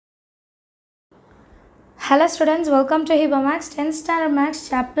Hello students, welcome to Hiba Max 10th Standard Max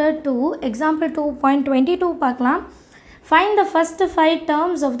Chapter 2, Example 2.22 பார்க்கலாம். Find the first 5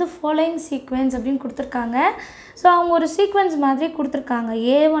 terms of the following sequence அப்படின்னு கொடுத்துருக்காங்க. So அவங்க ஒரு sequence மாதிரி கொடுத்துருக்காங்க.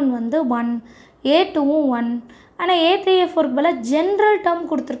 A1 வந்து 1, A2வும் 1, ஆனால் A3 A4 போல் ஜென்ரல் டேர்ம்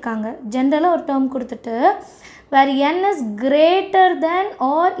கொடுத்துருக்காங்க. ஜென்ரலாக ஒரு டேர்ம் கொடுத்துட்டு where n is greater than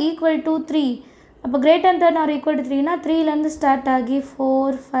or equal to 3. அப்போ greater than or equal to 3னா 3லேருந்து start ஆகி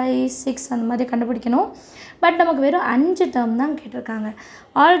 4, 5, 6 அந்த மாதிரி கண்டுபிடிக்கணும். பட் நமக்கு வெறும் 5 டேர்ம் தான் கேட்டிருக்காங்க.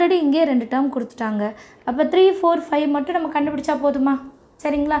 ஆல்ரெடி இங்கே 2 டேர்ம் கொடுத்துட்டாங்க. அப்போ 3, 4, 5 மட்டும் நம்ம கண்டுபிடிச்சா போதுமா?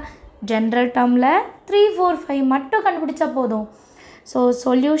 சரிங்களா? ஜென்ரல் டேர்மில் 3, 4, 5 மட்டும் கண்டுபிடிச்சா போதும். ஸோ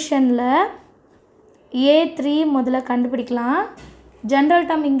சொல்யூஷனில் A3 முதல்ல கண்டுபிடிக்கலாம். ஜென்ரல்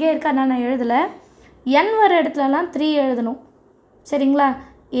டேர்ம் இங்கே இருக்கா நான் எழுதலை. n வர இடத்துலலாம் 3 எழுதணும். சரிங்களா?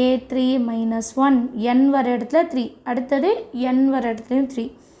 A3 minus 1, n வர இடத்துல 3, அடுத்தது n வர இடத்துலையும் 3,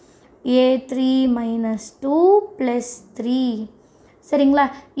 A3 minus 2 plus 3. சரிங்களா?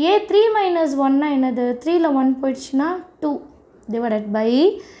 A3 minus 1னா என்னது? 3ல் 1 போயிடுச்சுன்னா 2 divided by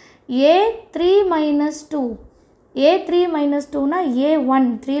A3 minus 2. A3 minus 2னா A1,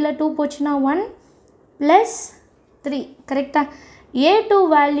 3ல் 2 போச்சுன்னா 1 plus 3. கரெக்டா? A2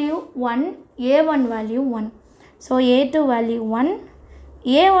 value 1, A1 value 1. So A2 value 1,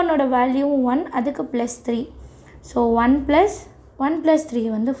 A1 ஓட வேல்யூ 1, அதுக்கு ப்ளஸ் 3. ஸோ 1 + 3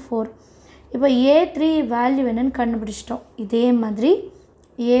 வந்து 4. இப்போ A3 வேல்யூ என்னன்னு கண்டுபிடிச்சிட்டோம். இதே மாதிரி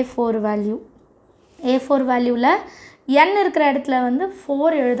A4 வேல்யூ. A4 வேல்யூவில் n இருக்கிற இடத்துல வந்து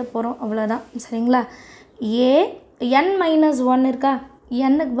 4 எழுத போகிறோம். அவ்வளோதான். சரிங்களா? n - 1 இருக்கா?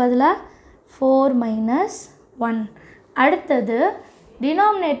 nக்கு பதிலாக 4 - 1. அடுத்தது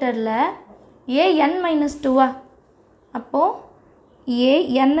டினாமினேட்டரில் n - 2வா? அப்போது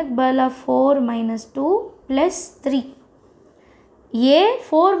nக்கு பதிலாக 4 - 2 + 3.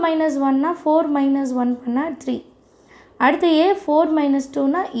 A4 - 1னா 4 - 1 பண்ணால் 3. அடுத்து A4 -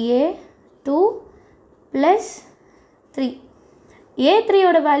 2னா A2 + 3.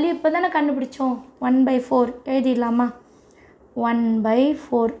 A3யோட வேல்யூ இப்போ தானே கண்டுபிடிச்சோம். 1/4 எழுதிடலாமா?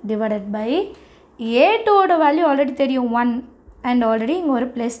 1/4 டிவைடட் பை A2ஓட வேல்யூ ஆல்ரெடி தெரியும் 1, அண்ட் ஆல்ரெடி இங்கே ஒரு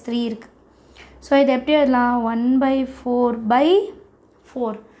ப்ளஸ் 3 இருக்குது. ஸோ இது எப்படி எழுதலாம்?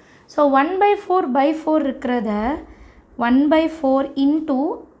 1/4/4. ஸோ 1/4/4 இருக்கிறத 1/4 இன்ட்டு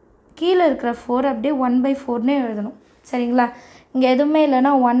கீழே இருக்கிற 4 அப்படியே 1/4னே எழுதணும். சரிங்களா? இங்கே எதுவுமே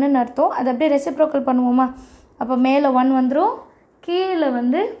இல்லைன்னா 1ன்னு அர்த்தம். அது அப்படியே ரெசிப்ரோக்கல் பண்ணுவோமா? அப்போ மேலே 1 வந்துடும், கீழே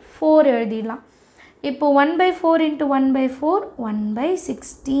வந்து 4 எழுதிடலாம். இப்போ 1/4 இன்ட்டு 1/4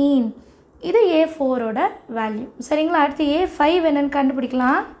 1/16. இது A4ஓட வேல்யூ. சரிங்களா? அடுத்து A5 என்னென்னு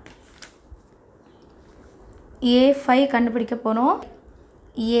கண்டுபிடிக்கலாம். A5 கண்டுபிடிக்க போகிறோம்.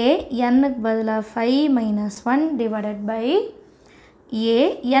 nக்கு பதிலாக 5 - 1 டிவைடட் பை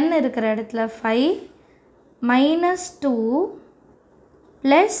n இருக்கிற இடத்துல 5 - 2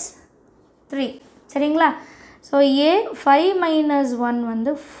 + 3. சரிங்களா? ஸோ A5 - 1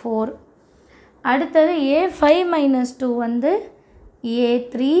 வந்து 4. அடுத்தது A5 - 2 வந்து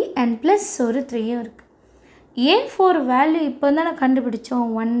A3 அண்ட் ப்ளஸ் ஒரு 3யும் இருக்குது. A4 வேல்யூ இப்போ தானே கண்டுபிடிச்சோம்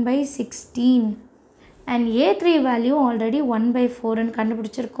 1/16. அண்ட் A3 வேல்யூ ஆல்ரெடி 1/4ன்னு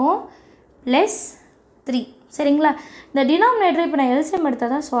கண்டுபிடிச்சிருக்கோம் ப்ளஸ் 3. சரிங்களா? இந்த டினாமினேட்டர் இப்போ நான் எல்சிஎம்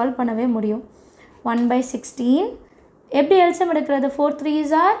எடுத்தால் தான் சால்வ் பண்ணவே முடியும். 1/16 எப்படி எல்சிஎம் எடுக்கிறது? 4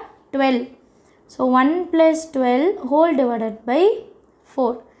 3s are 12. So 1 + 12 whole divided by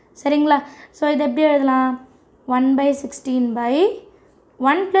 4. சரிங்களா? ஸோ இது எப்படி எழுதலாம்? 1/16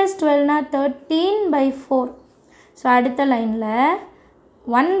 1 + 12னா 13/4. ஸோ அடுத்த லைனில்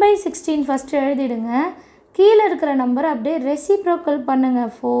 1/16 ஃபஸ்ட்டு எழுதிடுங்க. கீழே இருக்கிற நம்பரை அப்படியே ரெசிப்ரோக்கல்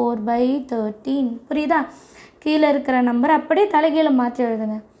பண்ணுங்கள். 4/13. புரியுதா? கீழே இருக்கிற நம்பரை அப்படியே தலைகீழே மாற்றி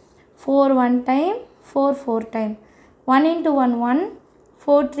எழுதுங்க. 4 1 time, 4 4 time. 1 × 1 1,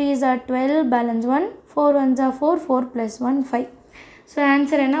 4 3s are 12, balance 1, 4 1s are 4, 4 + 1 5. So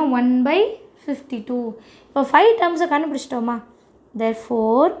answer என்ன? 1/52. இப்போ 5 டேர்ம்ஸை கண்டுபிடிச்சிட்டோமா?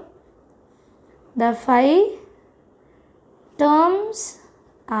 therefore the 5 terms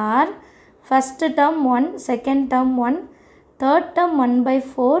are first term 1, second term 1, third term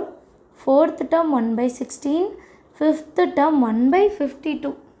 1/4, fourth term 1/16, fifth term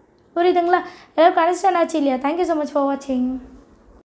 1/52. புரியுதுங்களா? எல்லாருக்கும் அண்டர்ஸ்டாண்ட் ஆச்சு இல்லையா? தேங்க்யூ ஸோ மச் ஃபார் வாட்சிங்.